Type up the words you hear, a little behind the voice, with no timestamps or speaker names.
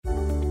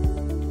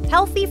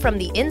Healthy from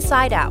the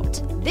inside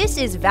out. This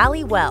is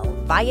Valley Well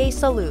Valle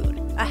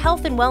Salud, a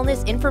health and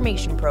wellness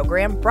information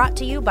program brought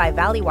to you by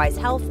Valleywise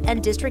Health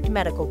and District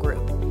Medical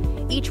Group.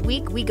 Each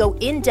week, we go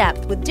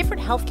in-depth with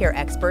different healthcare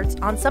experts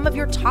on some of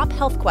your top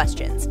health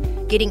questions,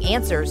 getting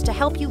answers to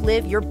help you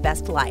live your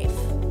best life.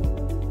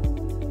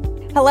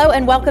 Hello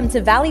and welcome to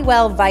Valley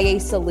Well Valle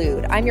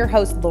Salud. I'm your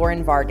host,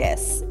 Lauren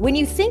Vargas. When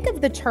you think of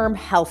the term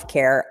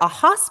healthcare, a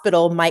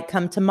hospital might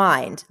come to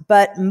mind,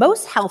 but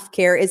most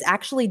healthcare is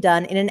actually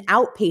done in an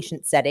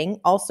outpatient setting,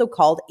 also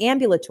called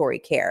ambulatory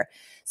care.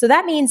 So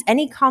that means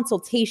any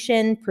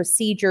consultation,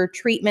 procedure,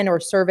 treatment, or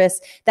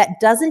service that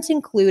doesn't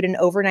include an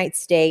overnight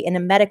stay in a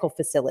medical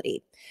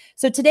facility.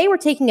 So today we're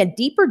taking a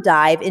deeper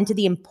dive into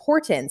the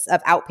importance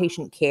of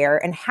outpatient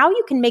care and how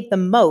you can make the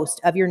most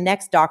of your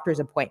next doctor's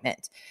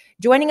appointment.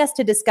 Joining us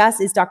to discuss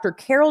is Dr.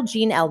 Carol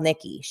Jean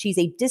Elnicki. She's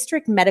a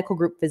district medical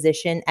group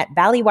physician at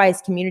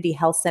Valleywise Community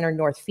Health Center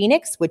North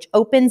Phoenix, which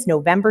opens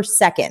November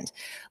 2nd.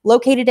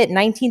 Located at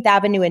 19th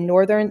Avenue in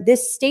Northern,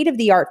 this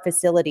state-of-the-art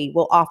facility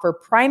will offer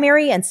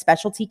primary and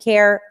specialty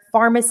care,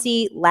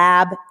 pharmacy,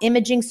 lab,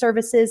 imaging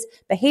services,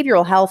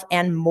 behavioral health,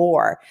 and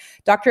more.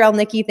 Dr.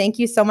 Elnicki, thank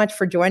you so much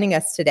for joining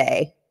us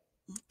today.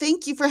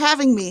 Thank you for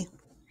having me.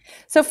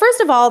 So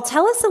first of all,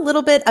 tell us a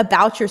little bit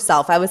about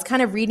yourself. I was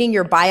kind of reading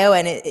your bio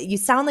and you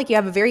sound like you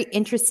have a very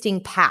interesting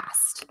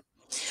past.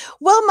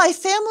 Well, my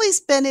family's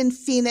been in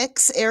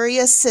Phoenix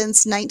area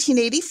since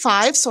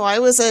 1985. So I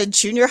was a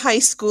junior high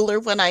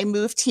schooler when I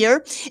moved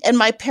here, and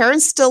my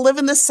parents still live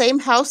in the same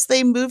house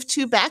they moved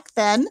to back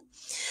then.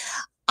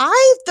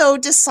 I, though,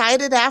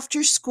 decided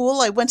after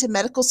school, I went to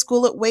medical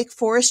school at Wake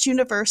Forest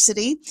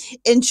University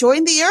and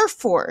joined the Air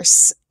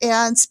Force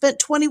and spent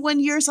 21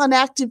 years on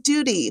active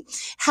duty.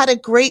 Had a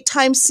great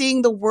time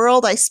seeing the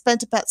world. I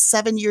spent about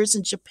 7 years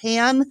in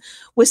Japan,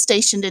 was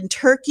stationed in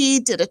Turkey,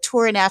 did a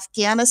tour in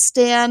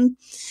Afghanistan.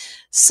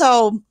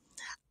 So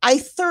I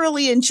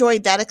thoroughly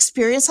enjoyed that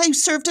experience. I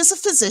served as a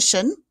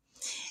physician.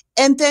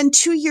 And then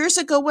 2 years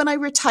ago when I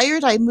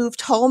retired, I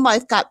moved home.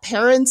 I've got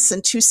parents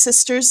and two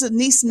sisters, a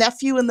niece,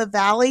 nephew in the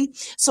Valley.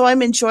 So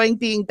I'm enjoying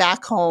being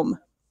back home.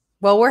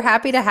 Well, we're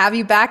happy to have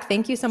you back.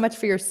 Thank you so much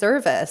for your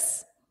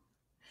service.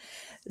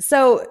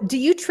 So do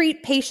you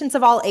treat patients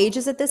of all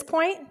ages at this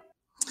point?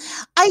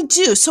 I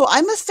do. So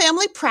I'm a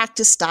family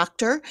practice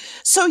doctor.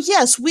 So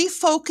yes, we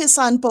focus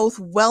on both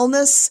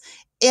wellness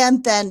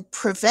and then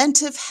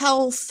preventive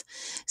health,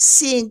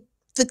 seeing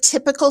the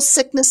typical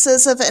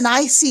sicknesses and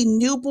I see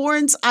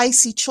newborns, I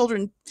see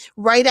children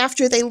right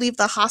after they leave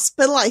the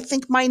hospital. I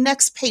think my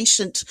next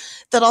patient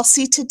that I'll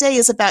see today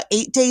is about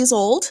 8 days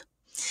old.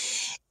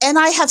 And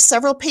I have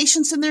several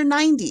patients in their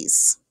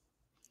 90s.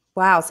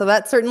 Wow. So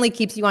that certainly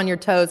keeps you on your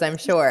toes, I'm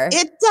sure.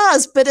 It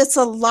does, but it's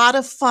a lot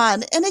of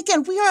fun. And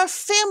again, we are a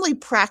family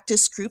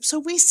practice group, so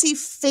we see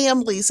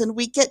families and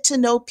we get to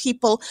know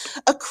people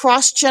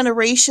across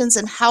generations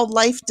and how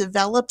life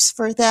develops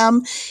for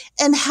them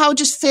and how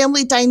just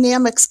family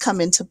dynamics come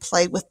into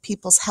play with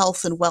people's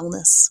health and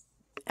wellness.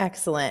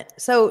 Excellent.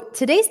 So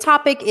today's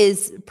topic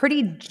is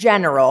pretty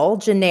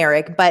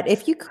generic, but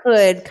if you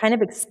could kind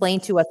of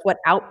explain to us what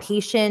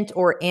outpatient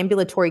or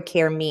ambulatory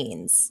care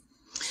means.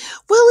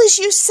 Well, as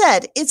you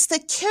said, it's the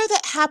care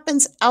that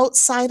happens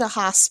outside a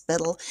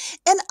hospital.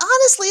 And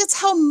honestly, it's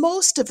how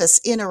most of us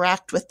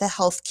interact with the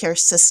healthcare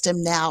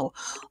system now.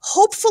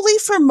 Hopefully,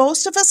 for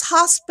most of us,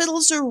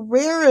 hospitals are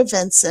rare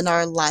events in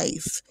our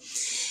life.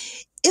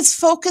 It's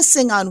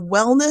focusing on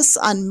wellness,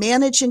 on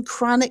managing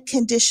chronic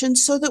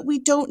conditions so that we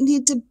don't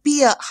need to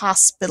be at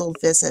hospital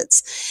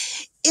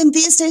visits. In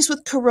these days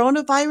with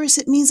coronavirus,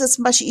 it means it's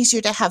much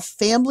easier to have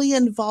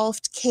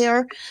family-involved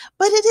care,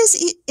 but it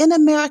is in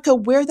America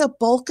where the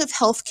bulk of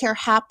healthcare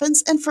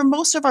happens. And for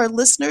most of our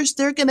listeners,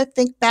 they're going to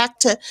think back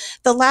to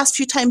the last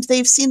few times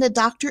they've seen a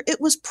doctor. It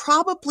was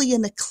probably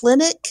in a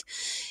clinic.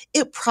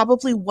 It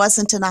probably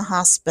wasn't in a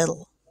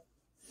hospital.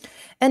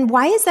 And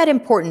why is that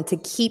important to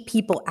keep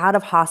people out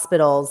of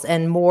hospitals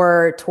and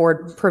more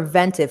toward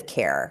preventive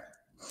care?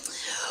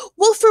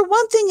 Well, for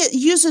one thing, it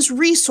uses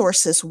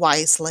resources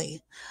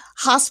wisely.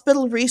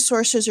 Hospital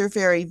resources are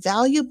very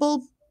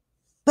valuable,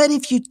 but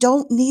if you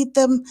don't need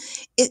them,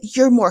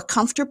 you're more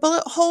comfortable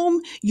at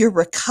home, you're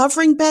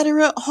recovering better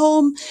at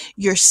home,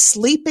 you're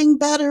sleeping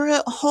better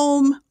at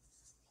home.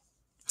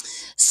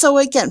 So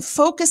again,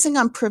 focusing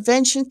on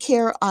prevention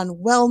care, on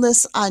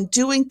wellness, on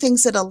doing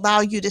things that allow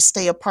you to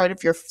stay a part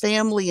of your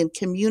family and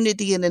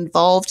community and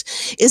involved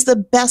is the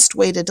best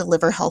way to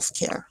deliver health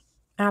care.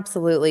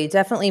 Absolutely.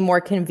 Definitely more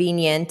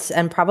convenient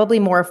and probably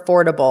more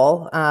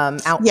affordable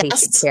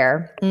outpatient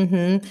care.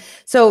 Mm-hmm.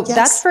 So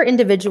that's for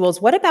individuals.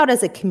 What about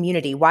as a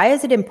community? Why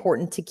is it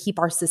important to keep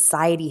our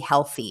society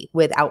healthy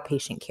with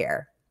outpatient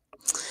care?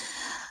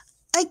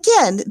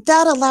 Again,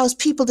 that allows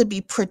people to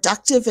be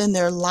productive in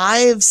their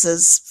lives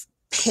as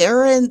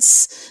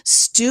parents,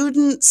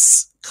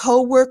 students,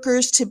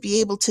 co-workers, to be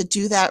able to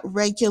do that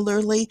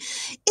regularly.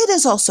 It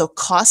is also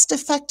cost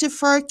effective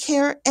for our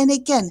care. And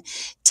again,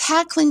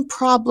 tackling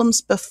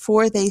problems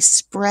before they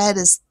spread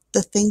is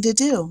the thing to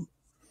do.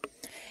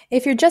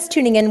 If you're just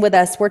tuning in with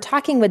us, we're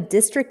talking with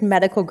District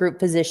Medical Group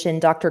physician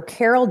Dr.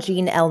 Carol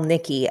Jean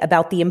Elnicki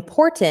about the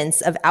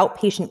importance of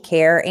outpatient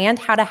care and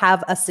how to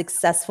have a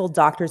successful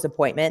doctor's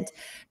appointment.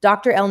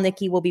 Dr.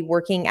 Elnicki will be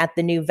working at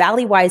the new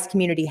Valleywise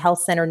Community Health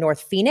Center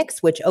North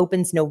Phoenix, which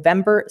opens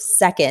November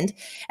 2nd.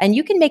 And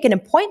you can make an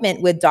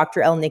appointment with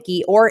Dr.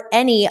 Elnicki or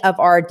any of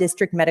our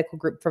District Medical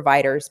Group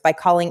providers by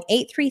calling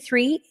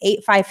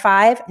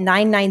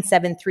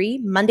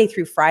 833-855-9973 Monday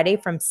through Friday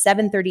from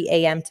 7:30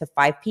 a.m. to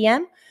 5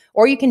 p.m.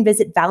 Or you can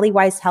visit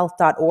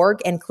valleywisehealth.org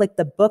and click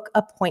the book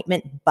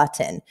appointment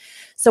button.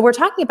 So we're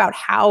talking about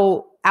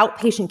how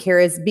outpatient care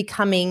is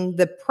becoming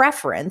the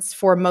preference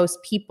for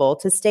most people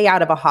to stay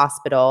out of a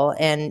hospital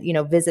and,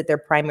 visit their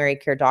primary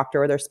care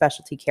doctor or their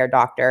specialty care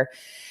doctor.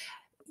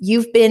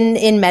 You've been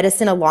in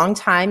medicine a long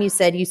time. You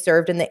said you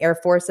served in the Air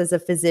Force as a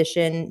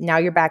physician. Now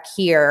you're back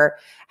here.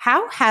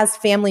 How has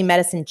family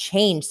medicine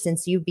changed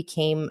since you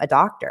became a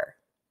doctor?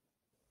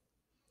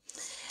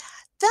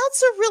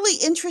 That's a really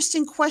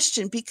interesting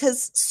question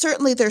because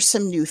certainly there's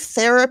some new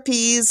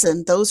therapies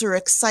and those are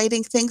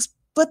exciting things.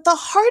 But the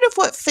heart of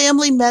what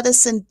family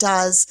medicine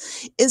does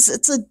is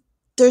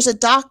there's a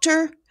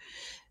doctor,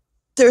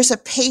 there's a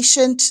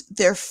patient,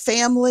 their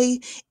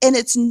family, and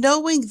it's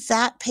knowing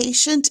that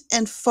patient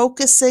and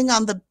focusing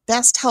on the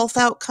best health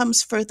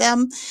outcomes for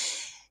them.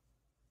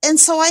 And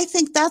so I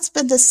think that's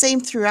been the same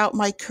throughout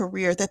my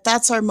career,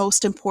 that's our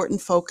most important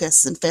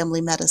focus in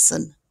family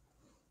medicine.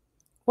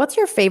 What's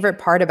your favorite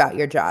part about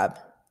your job?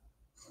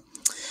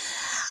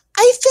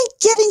 I think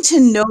getting to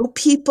know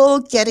people,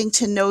 getting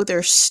to know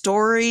their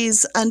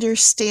stories,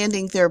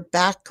 understanding their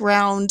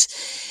background,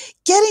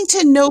 getting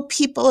to know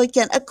people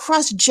again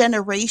across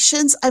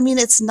generations. I mean,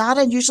 it's not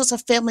unusual as a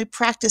family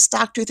practice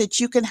doctor that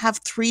you can have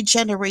 3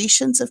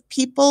 generations of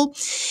people.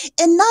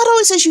 And not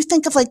always as you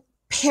think of like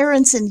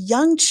parents and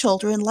young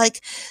children, like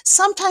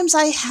sometimes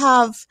I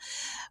have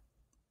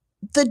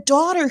the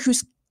daughter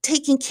who's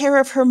taking care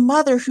of her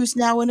mother who's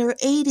now in her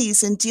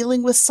 80s and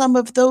dealing with some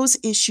of those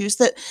issues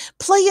that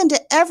play into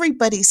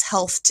everybody's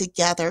health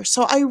together.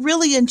 So I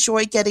really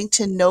enjoy getting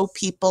to know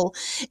people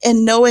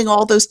and knowing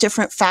all those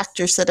different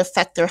factors that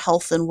affect their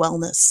health and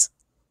wellness.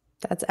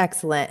 That's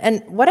excellent.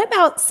 And what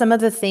about some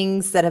of the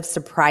things that have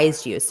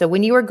surprised you? So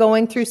when you were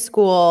going through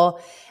school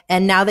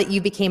and now that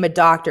you became a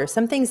doctor,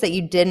 some things that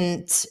you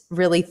didn't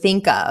really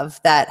think of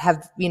that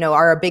have,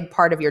 are a big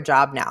part of your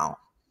job now?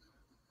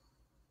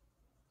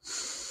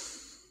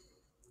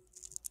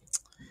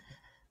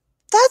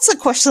 That's a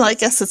question, I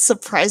guess it's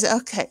surprising.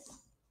 Okay.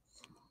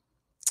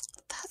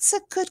 That's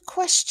a good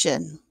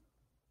question.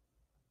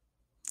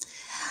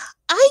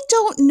 I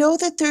don't know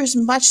that there's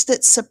much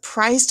that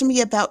surprised me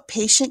about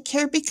patient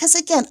care because,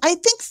 again, I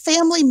think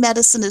family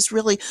medicine is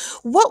really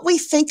what we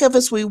think of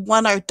as we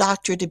want our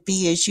doctor to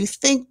be. As you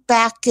think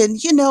back and,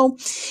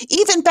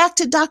 even back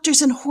to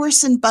doctors in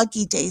horse and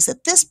buggy days,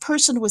 that this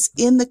person was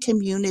in the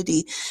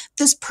community,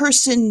 this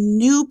person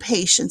knew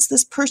patients,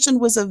 this person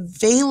was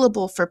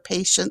available for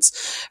patients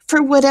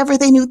for whatever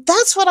they knew.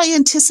 That's what I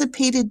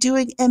anticipated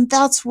doing, and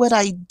that's what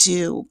I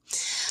do.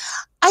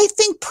 I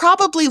think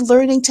probably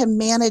learning to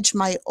manage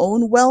my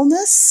own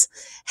wellness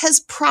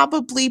has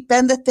probably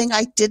been the thing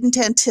I didn't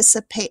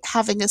anticipate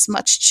having as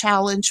much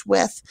challenge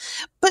with.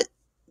 But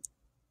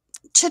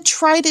to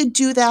try to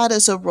do that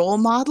as a role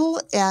model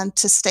and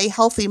to stay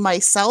healthy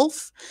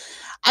myself,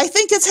 I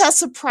think it has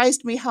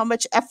surprised me how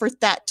much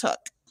effort that took.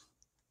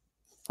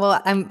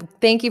 Well,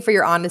 thank you for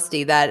your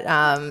honesty.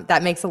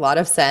 That makes a lot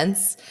of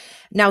sense.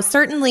 Now,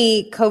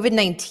 certainly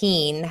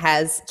COVID-19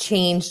 has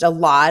changed a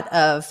lot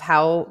of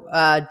how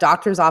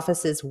doctors'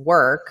 offices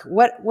work.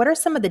 What are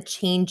some of the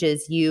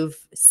changes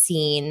you've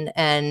seen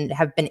and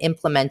have been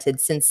implemented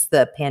since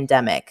the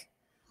pandemic?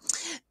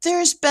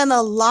 There's been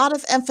a lot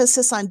of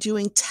emphasis on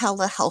doing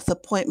telehealth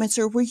appointments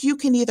or where you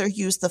can either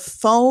use the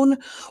phone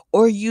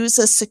or use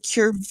a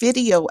secure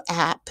video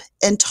app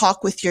and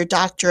talk with your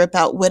doctor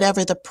about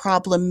whatever the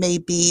problem may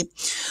be.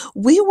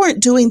 We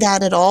weren't doing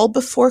that at all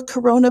before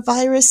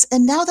coronavirus,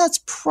 and now that's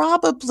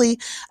probably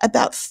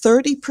about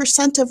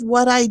 30% of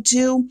what I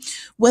do.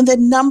 When the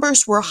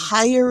numbers were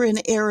higher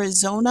in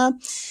Arizona,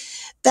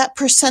 that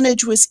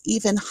percentage was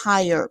even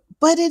higher.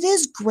 But it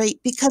is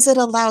great because it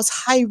allows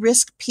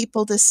high-risk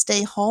people to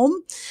stay home.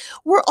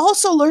 We're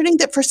also learning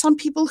that for some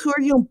people who are,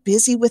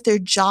 busy with their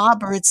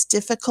job or it's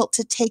difficult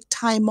to take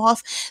time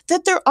off,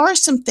 that there are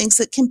some things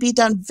that can be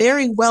done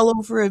very well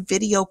over a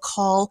video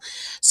call.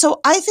 So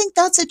I think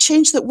that's a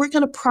change that we're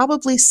going to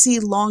probably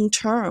see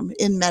long-term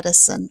in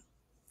medicine.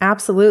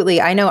 Absolutely.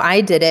 I know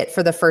I did it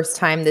for the first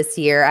time this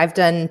year. I've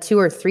done 2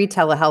 or 3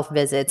 telehealth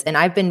visits, and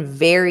I've been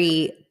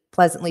very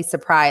pleasantly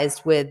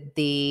surprised with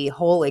the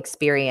whole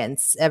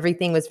experience.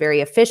 Everything was very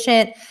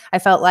efficient. I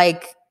felt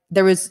like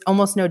there was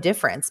almost no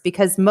difference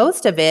because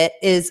most of it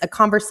is a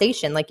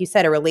conversation, like you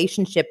said, a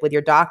relationship with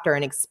your doctor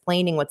and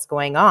explaining what's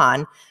going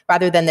on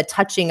rather than the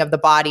touching of the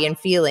body and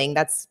feeling.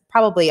 That's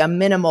probably a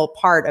minimal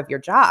part of your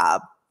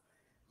job.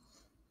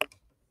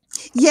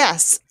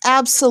 Yes,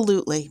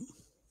 absolutely.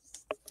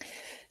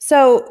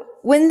 So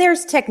when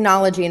there's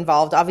technology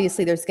involved,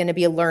 obviously there's going to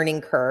be a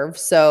learning curve.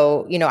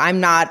 So, I'm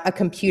not a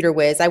computer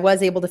whiz. I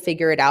was able to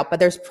figure it out, but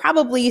there's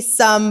probably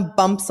some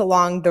bumps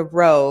along the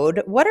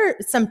road. What are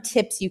some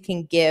tips you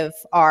can give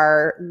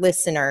our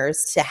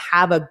listeners to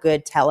have a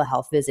good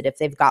telehealth visit if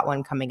they've got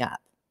one coming up?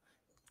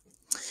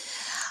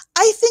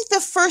 I think the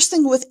first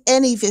thing with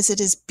any visit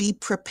is be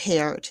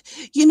prepared.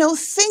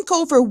 Think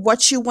over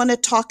what you want to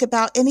talk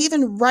about and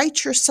even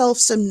write yourself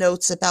some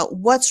notes about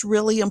what's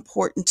really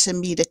important to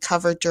me to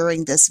cover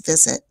during this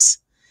visit.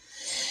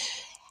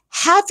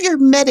 Have your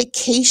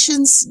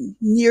medications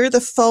near the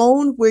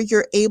phone where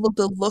you're able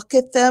to look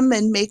at them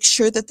and make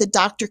sure that the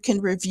doctor can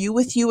review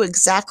with you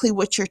exactly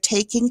what you're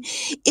taking.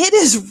 It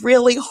is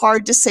really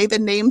hard to say the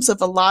names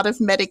of a lot of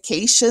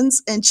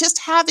medications, and just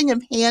having them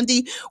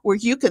handy where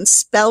you can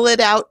spell it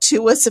out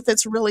to us if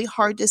it's really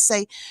hard to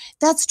say,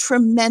 that's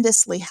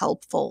tremendously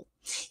helpful.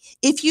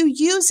 If you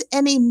use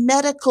any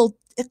medical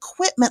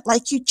equipment,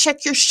 like you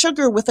check your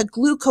sugar with a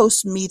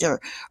glucose meter,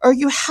 or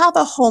you have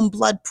a home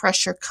blood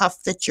pressure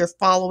cuff that you're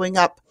following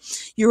up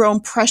your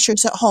own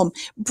pressures at home,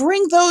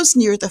 bring those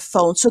near the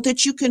phone so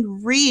that you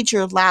can read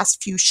your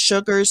last few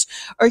sugars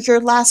or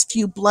your last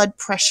few blood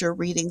pressure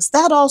readings.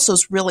 That also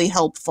is really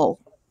helpful.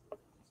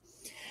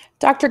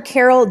 Dr.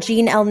 Carol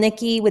Jean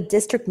Elnicki with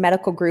District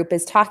Medical Group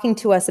is talking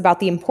to us about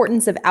the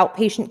importance of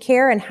outpatient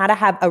care and how to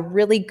have a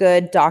really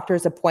good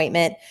doctor's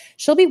appointment.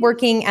 She'll be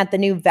working at the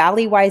new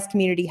Valleywise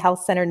Community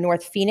Health Center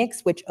North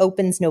Phoenix, which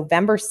opens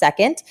November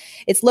 2nd.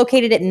 It's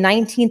located at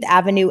 19th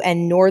Avenue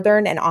and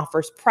Northern and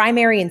offers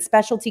primary and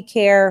specialty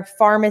care,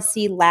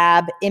 pharmacy,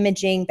 lab,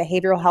 imaging,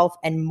 behavioral health,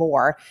 and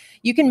more.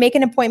 You can make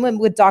an appointment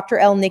with Dr.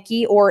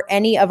 Elnicki or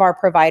any of our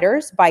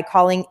providers by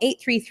calling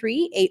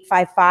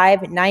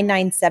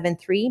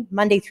 833-855-9973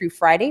 Monday through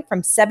Friday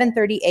from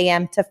 7:30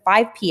 a.m. to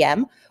 5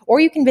 p.m. Or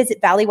you can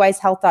visit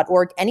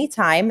valleywisehealth.org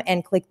anytime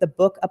and click the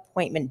book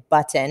appointment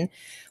button.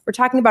 We're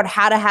talking about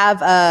how to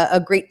have a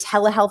great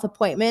telehealth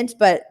appointment,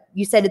 but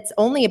you said it's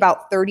only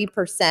about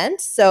 30%.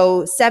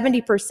 So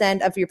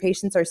 70% of your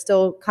patients are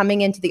still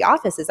coming into the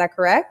office. Is that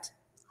correct?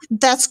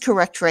 That's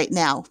correct right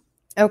now.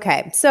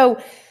 Okay. So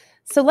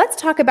let's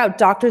talk about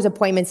doctor's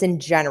appointments in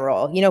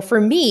general. For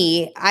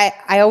me,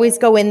 I always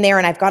go in there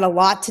and I've got a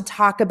lot to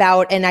talk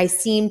about and I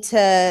seem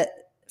to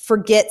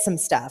forget some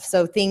stuff.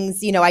 So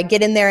things, I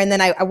get in there and then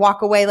I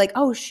walk away like,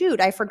 oh,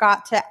 shoot, I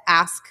forgot to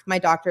ask my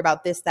doctor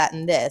about this, that,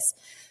 and this.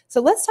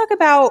 So let's talk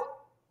about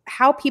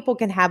how people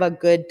can have a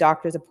good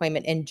doctor's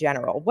appointment in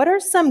general. What are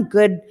some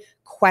good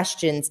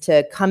questions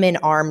to come in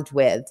armed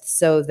with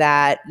so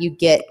that you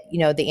get,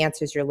 the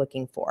answers you're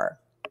looking for?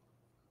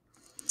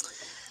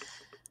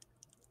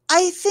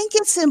 I think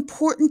it's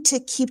important to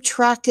keep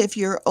track of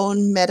your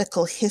own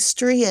medical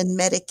history and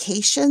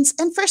medications.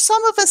 And for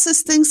some of us,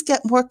 as things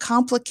get more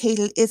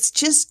complicated, it's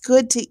just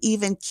good to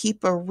even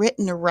keep a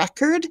written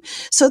record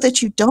so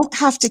that you don't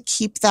have to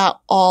keep that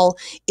all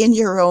in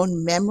your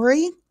own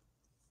memory.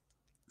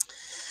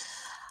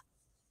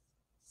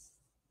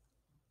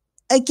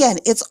 Again,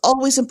 it's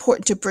always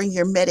important to bring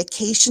your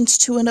medications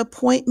to an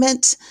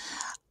appointment.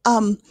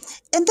 And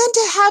then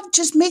to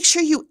just make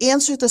sure you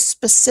answer the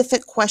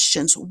specific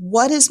questions.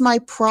 What is my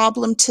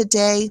problem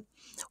today?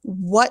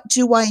 What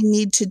do I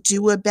need to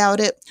do about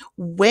it?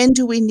 When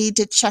do we need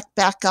to check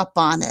back up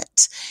on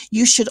it?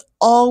 You should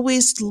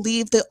always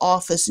leave the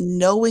office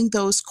knowing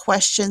those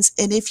questions.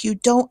 And if you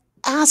don't,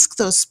 ask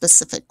those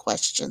specific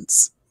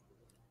questions.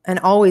 And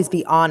always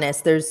be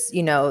honest. There's,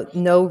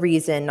 no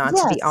reason not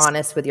to be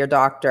honest with your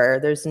doctor.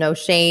 There's no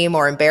shame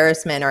or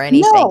embarrassment or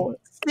anything. No.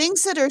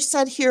 Things that are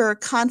said here are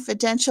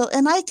confidential,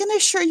 and I can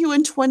assure you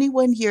in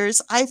 21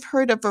 years, I've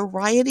heard a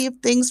variety of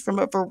things from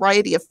a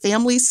variety of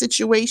family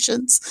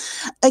situations.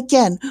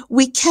 Again,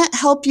 we can't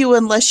help you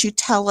unless you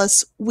tell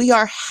us. We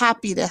are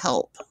happy to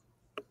help.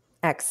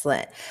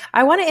 Excellent.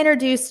 I want to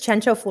introduce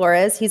Chencho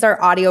Flores. He's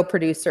our audio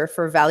producer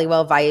for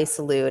Valleywell Valle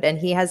Salud, and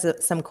he has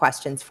some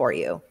questions for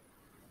you.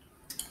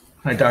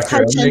 Hi, Dr.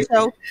 Hi,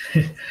 Chencho.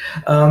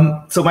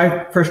 So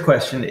my first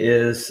question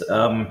is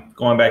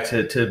going back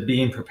to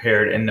being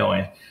prepared and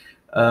knowing.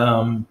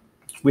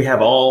 We have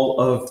all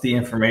of the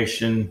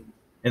information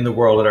in the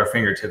world at our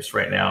fingertips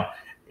right now.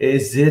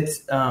 Is it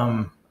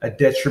a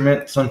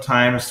detriment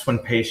sometimes when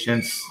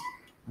patients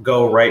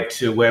go right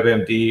to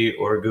WebMD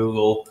or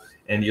Google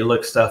and you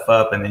look stuff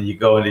up and then you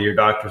go into your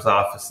doctor's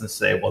office and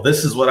say, well,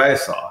 this is what I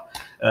saw.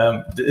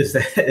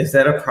 Is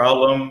that a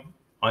problem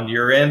on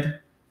your end?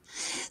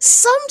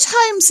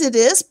 Sometimes it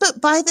is, but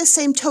by the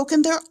same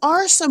token, there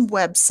are some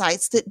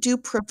websites that do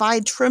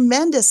provide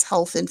tremendous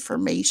health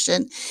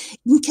information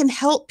and can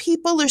help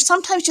people or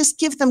sometimes just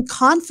give them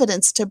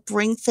confidence to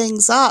bring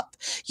things up.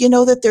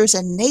 That there's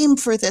a name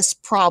for this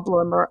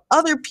problem or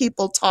other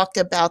people talk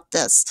about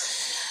this.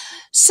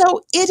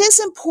 So it is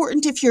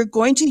important if you're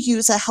going to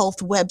use a health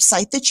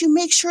website that you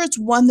make sure it's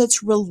one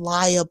that's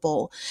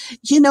reliable.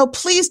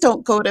 Please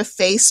don't go to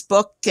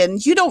Facebook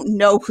and you don't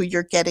know who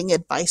you're getting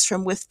advice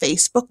from with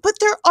Facebook, but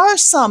there are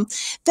some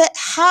that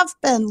have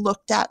been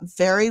looked at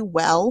very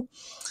well.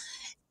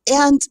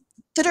 And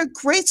that are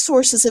great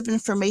sources of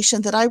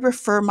information that I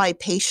refer my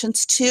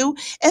patients to,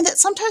 and that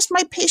sometimes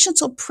my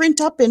patients will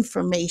print up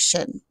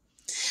information.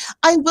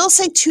 I will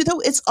say too, though,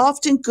 it's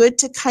often good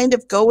to kind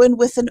of go in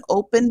with an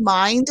open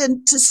mind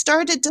and to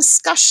start a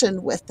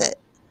discussion with it.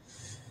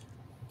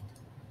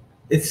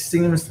 It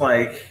seems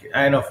like,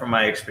 I know from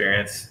my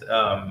experience,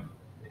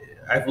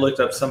 I've looked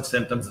up some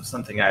symptoms of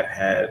something I've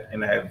had,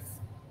 and I've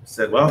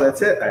said, well,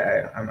 that's it.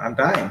 I'm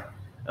dying.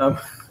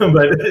 But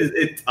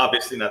it's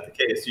obviously not the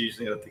case,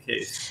 usually not the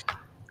case.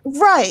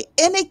 Right.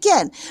 And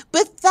again,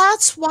 but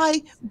that's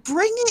why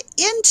bring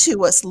it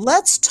into us.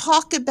 Let's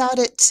talk about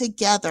it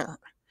together.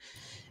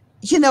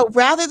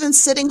 Rather than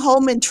sitting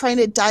home and trying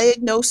to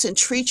diagnose and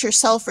treat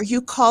yourself, or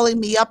you calling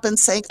me up and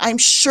saying, I'm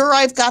sure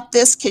I've got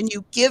this. Can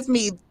you give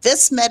me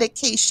this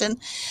medication?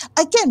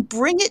 Again,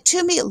 bring it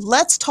to me.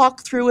 Let's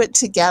talk through it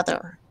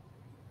together.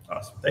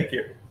 Awesome. Thank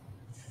you.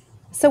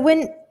 So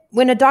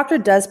when a doctor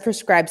does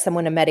prescribe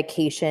someone a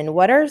medication,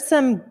 what are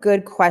some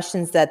good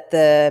questions that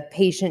the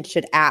patient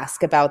should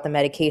ask about the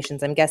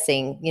medications? I'm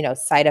guessing,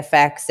 side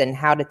effects and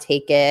how to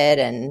take it.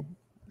 And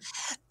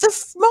the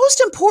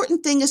most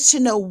important thing is to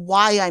know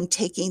why I'm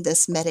taking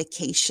this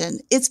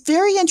medication. It's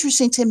very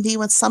interesting to me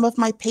when some of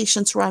my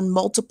patients are on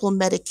multiple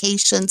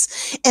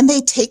medications and they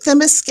take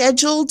them as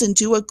scheduled and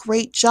do a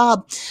great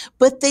job,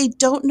 but they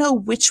don't know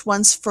which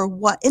one's for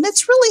what. And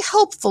it's really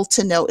helpful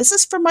to know, is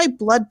this for my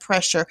blood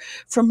pressure,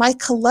 for my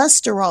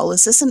cholesterol?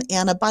 Is this an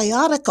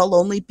antibiotic I'll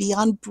only be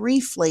on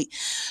briefly?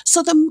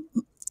 So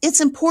it's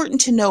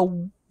important to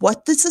know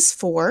what this is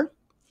for,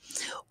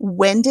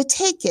 when to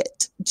take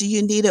it. Do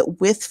you need it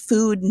with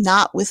food,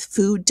 not with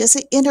food? Does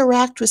it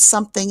interact with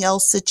something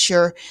else that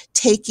you're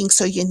taking,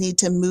 so you need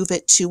to move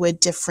it to a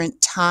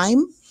different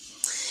time?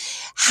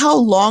 How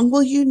long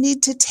will you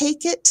need to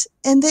take it?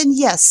 And then,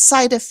 yes,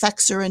 side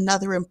effects are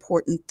another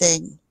important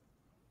thing.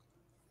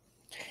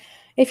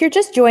 If you're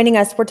just joining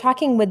us, we're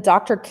talking with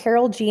Dr.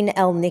 Carol Jean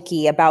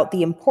Elnicki about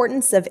the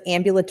importance of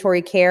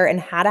ambulatory care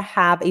and how to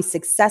have a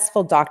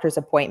successful doctor's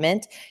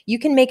appointment. You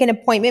can make an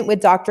appointment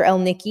with Dr.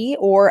 Elnicki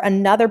or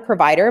another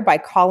provider by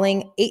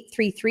calling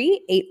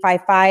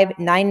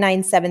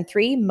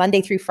 833-855-9973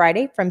 Monday through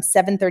Friday from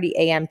 7:30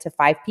 a.m. to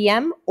 5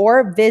 p.m.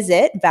 or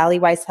visit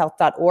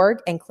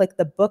valleywisehealth.org and click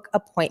the book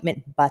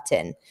appointment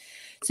button.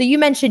 So you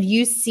mentioned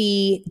you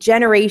see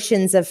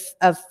generations of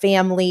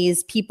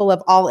families, people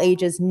of all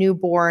ages,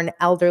 newborn,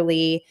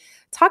 elderly.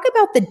 Talk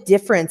about the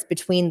difference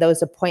between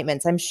those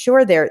appointments. I'm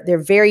sure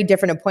they're very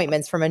different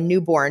appointments from a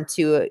newborn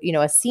to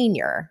a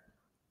senior.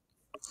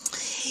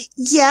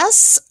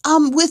 Yes,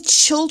 with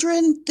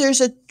children, there's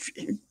a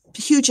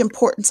huge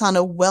importance on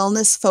a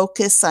wellness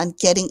focus, on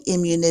getting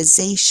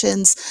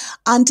immunizations,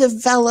 on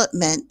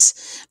development,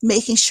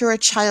 making sure a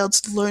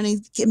child's learning,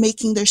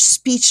 making their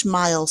speech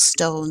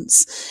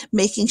milestones,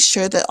 making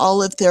sure that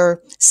all of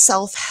their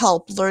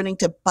self-help, learning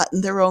to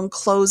button their own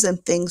clothes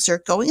and things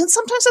are going. And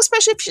sometimes,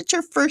 especially if it's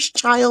your first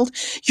child,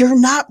 you're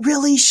not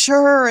really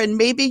sure, and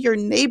maybe your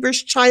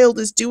neighbor's child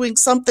is doing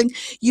something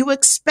you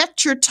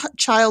expect your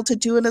child to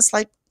do, and it's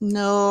like,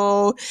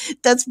 no,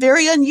 that's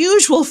very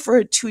unusual for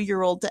a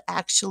 2-year-old to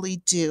actually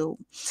do.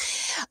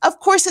 Of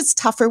course, it's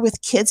tougher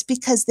with kids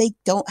because they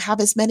don't have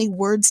as many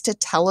words to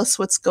tell us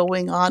what's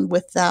going on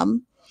with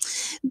them.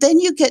 Then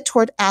you get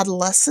toward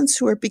adolescents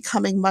who are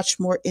becoming much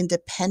more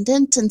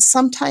independent and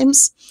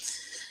sometimes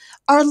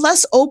are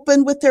less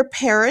open with their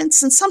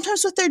parents and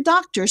sometimes with their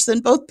doctors than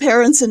both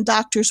parents and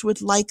doctors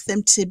would like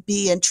them to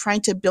be, and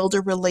trying to build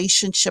a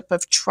relationship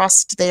of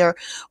trust there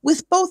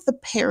with both the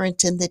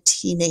parent and the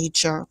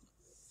teenager.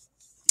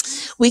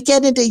 We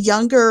get into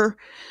younger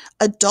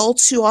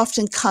adults who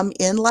often come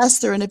in less.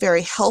 They're in a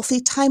very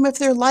healthy time of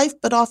their life,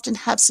 but often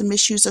have some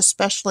issues,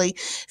 especially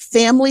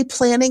family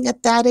planning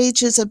at that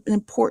age is an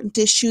important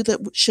issue that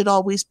should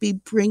always be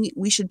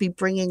we should be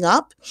bringing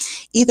up,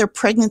 either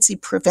pregnancy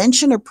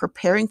prevention or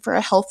preparing for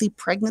a healthy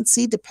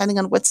pregnancy, depending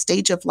on what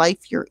stage of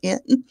life you're in.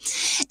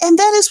 And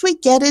then as we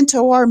get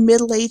into our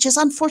middle ages,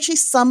 unfortunately,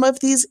 some of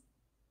these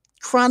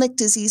chronic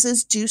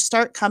diseases do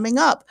start coming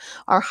up.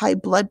 Our high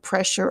blood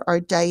pressure, our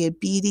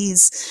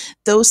diabetes,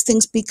 those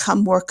things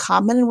become more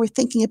common, and we're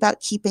thinking about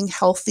keeping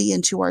healthy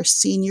into our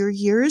senior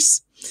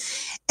years.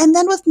 And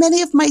then with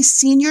many of my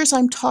seniors,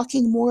 I'm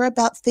talking more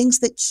about things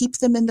that keep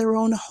them in their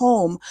own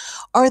home.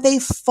 Are they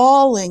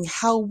falling?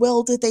 How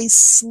well do they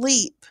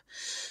sleep?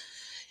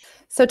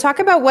 So talk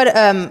about what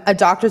a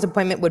doctor's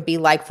appointment would be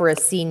like for a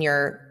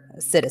senior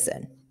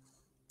citizen.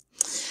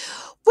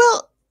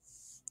 Well,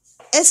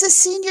 as a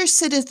senior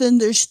citizen,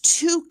 there's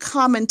two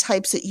common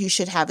types that you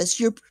should have as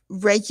your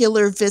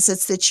regular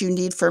visits that you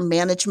need for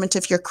management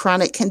of your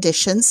chronic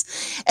conditions.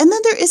 And then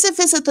there is a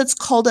visit that's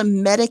called a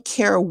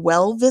Medicare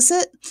Well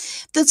visit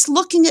that's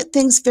looking at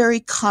things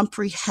very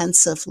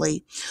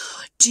comprehensively.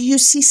 Do you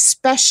see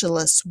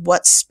specialists?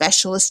 What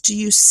specialists do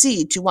you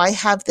see? Do I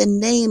have the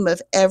name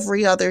of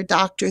every other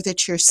doctor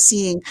that you're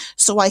seeing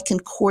so I can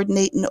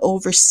coordinate and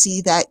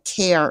oversee that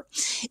care?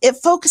 It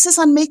focuses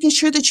on making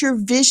sure that your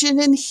vision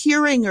and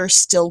hearing are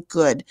still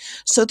good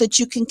so that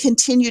you can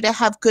continue to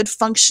have good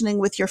functioning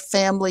with your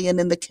family and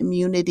in the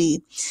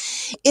community.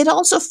 It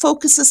also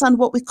focuses on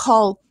what we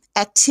call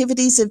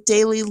activities of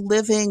daily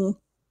living,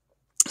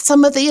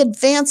 some of the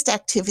advanced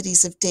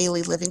activities of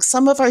daily living.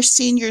 Some of our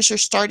seniors are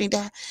starting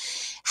to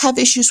have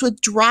issues with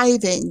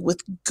driving,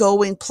 with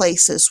going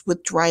places,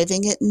 with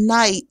driving at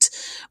night,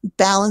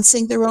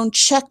 balancing their own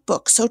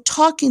checkbook. So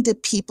talking to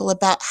people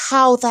about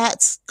how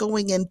that's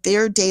going in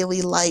their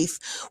daily life,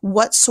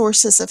 what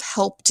sources of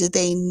help do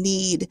they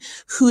need,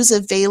 who's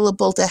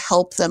available to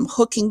help them,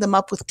 hooking them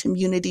up with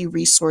community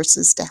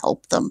resources to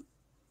help them.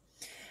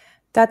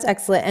 That's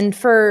excellent. And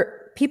for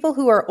people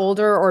who are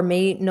older or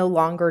may no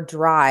longer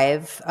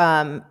drive,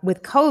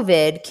 with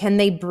COVID, can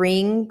they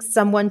bring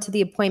someone to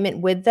the appointment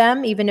with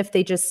them, even if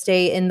they just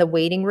stay in the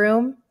waiting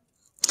room?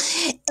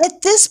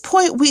 At this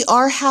point, we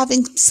are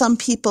having some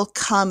people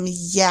come,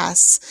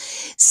 yes.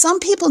 Some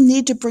people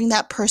need to bring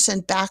that person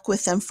back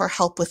with them for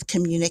help with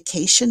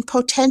communication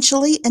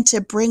potentially, and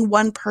to bring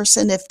one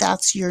person if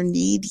that's your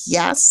need,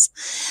 yes.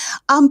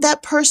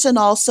 That person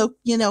also,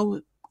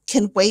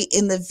 can wait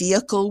in the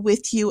vehicle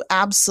with you,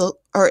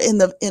 or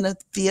in a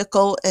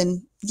vehicle,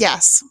 and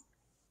yes.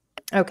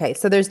 Okay,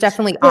 so there's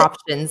definitely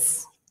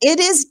options. It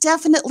is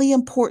definitely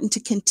important to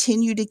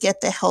continue to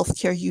get the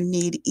healthcare you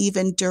need,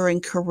 even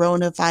during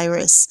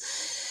coronavirus.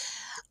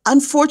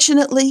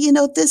 Unfortunately,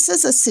 this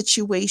is a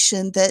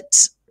situation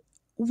that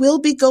will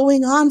be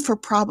going on for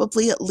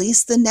probably at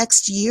least the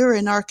next year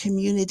in our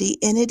community.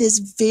 And it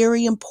is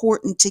very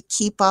important to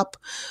keep up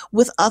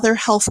with other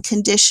health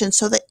conditions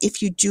so that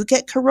if you do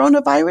get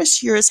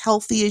coronavirus, you're as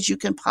healthy as you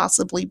can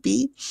possibly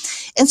be.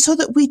 And so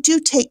that we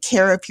do take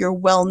care of your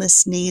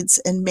wellness needs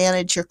and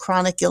manage your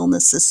chronic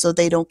illnesses so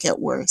they don't get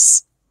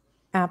worse.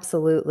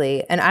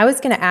 Absolutely. And I was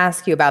going to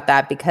ask you about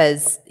that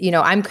because,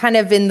 I'm kind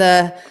of in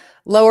the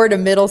lower to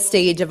middle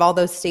stage of all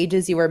those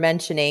stages you were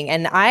mentioning.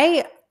 And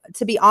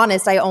to be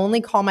honest, I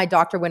only call my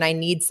doctor when I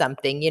need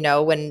something,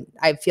 when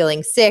I'm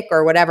feeling sick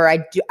or whatever.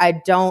 I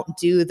don't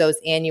do those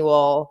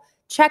annual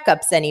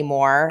checkups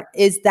anymore.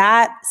 Is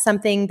that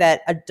something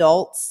that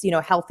adults,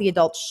 healthy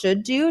adults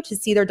should do, to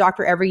see their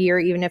doctor every year,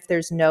 even if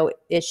there's no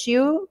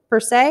issue per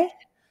se?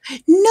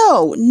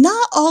 No,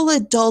 not all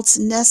adults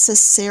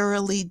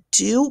necessarily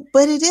do,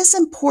 but it is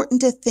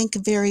important to think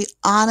very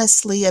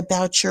honestly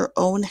about your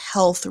own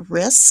health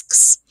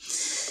risks.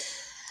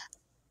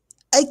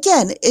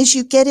 Again, as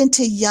you get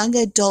into young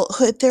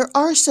adulthood, there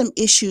are some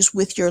issues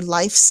with your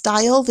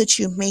lifestyle that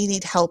you may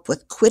need help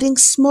with: quitting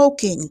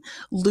smoking,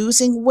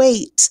 losing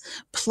weight,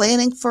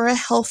 planning for a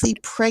healthy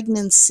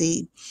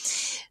pregnancy.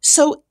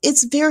 So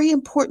it's very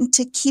important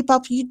to keep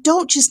up. You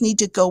don't just need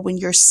to go when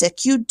you're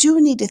sick. You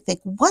do need to think,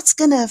 what's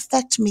going to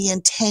affect me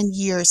in 10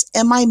 years?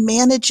 Am I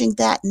managing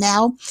that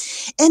now?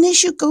 And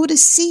as you go to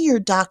see your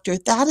doctor,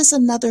 that is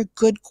another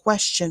good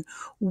question.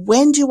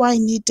 When do I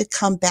need to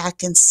come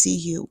back and see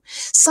you?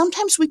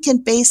 Sometimes we can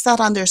base that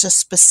on there's a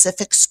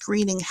specific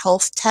screening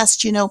health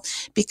test,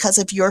 because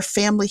of your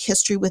family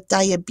history with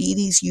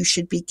diabetes, you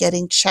should be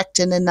getting checked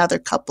in another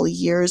couple of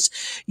years.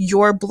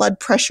 Your blood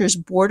pressure is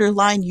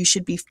borderline. You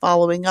should be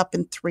following up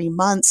in 3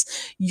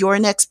 months. Your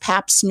next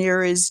pap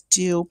smear is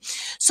due.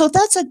 So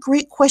that's a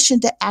great question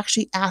to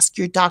actually ask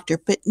your doctor.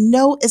 But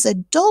no, as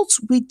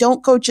adults, we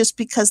don't go just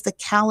because the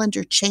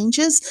calendar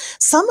changes.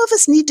 Some of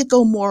us need to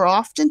go more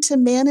often to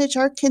manage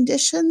our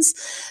conditions.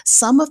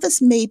 Some of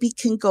us maybe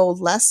can go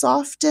less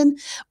often,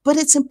 but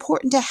it's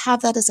important to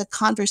have that as a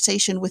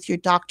conversation with your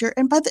doctor.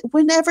 And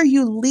whenever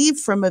you leave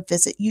from a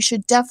visit, you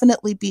should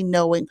definitely be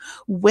knowing,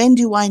 when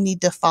do I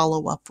need to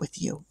follow up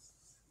with you?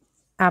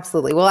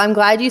 Absolutely. Well, I'm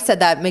glad you said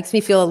that. It makes me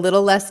feel a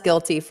little less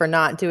guilty for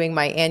not doing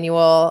my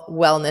annual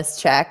wellness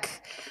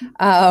check.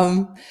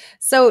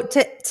 So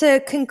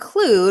to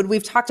conclude,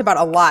 we've talked about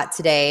a lot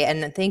today,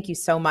 and thank you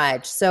so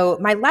much. So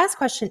my last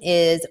question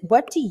is,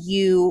 what do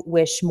you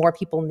wish more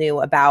people knew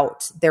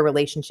about their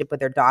relationship with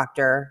their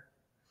doctor?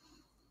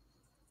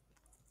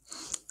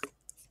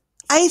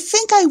 I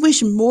think I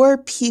wish more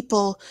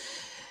people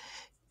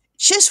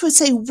just would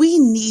say, we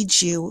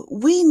need you.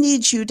 We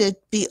need you to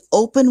be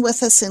open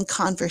with us in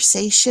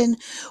conversation.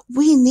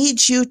 We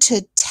need you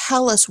to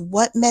tell us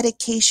what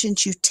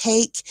medications you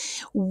take,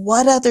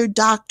 what other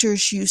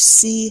doctors you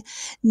see.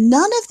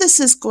 None of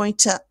this is going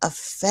to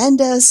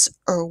offend us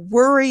or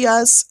worry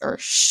us or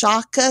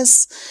shock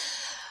us.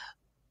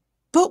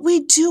 But we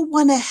do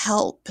want to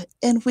help,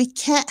 and we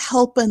can't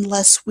help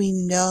unless we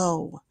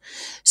know.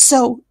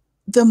 So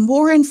the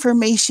more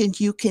information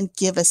you can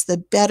give us, the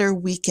better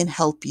we can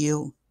help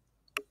you.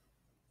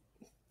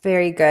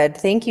 Very good.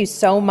 Thank you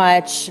so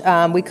much.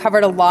 We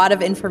covered a lot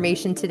of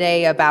information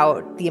today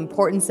about the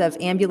importance of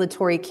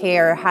ambulatory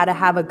care, how to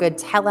have a good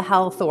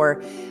telehealth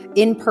or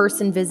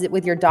in-person visit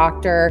with your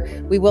doctor.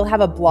 We will have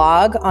a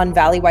blog on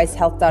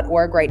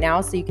valleywisehealth.org right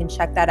now, so you can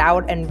check that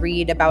out and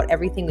read about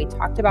everything we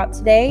talked about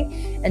today.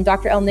 And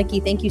Dr.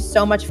 Elnicki, thank you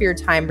so much for your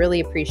time. Really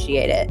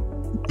appreciate it.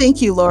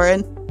 Thank you,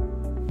 Lauren.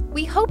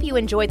 We hope you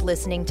enjoyed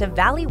listening to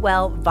Valley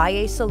Well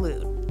Valle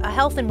Salud, a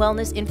health and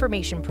wellness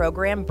information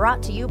program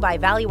brought to you by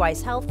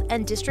Valleywise Health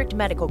and District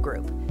Medical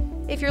Group.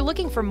 If you're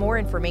looking for more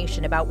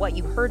information about what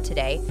you heard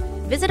today,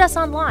 visit us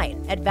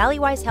online at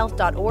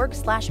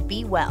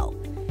valleywisehealth.org/bewell.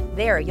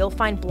 There, you'll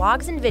find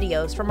blogs and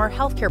videos from our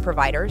healthcare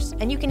providers,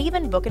 and you can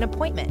even book an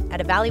appointment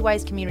at a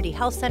Valleywise Community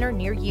Health Center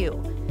near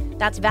you.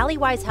 That's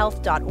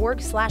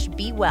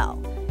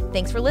valleywisehealth.org/bewell.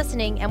 Thanks for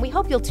listening, and we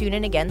hope you'll tune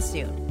in again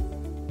soon.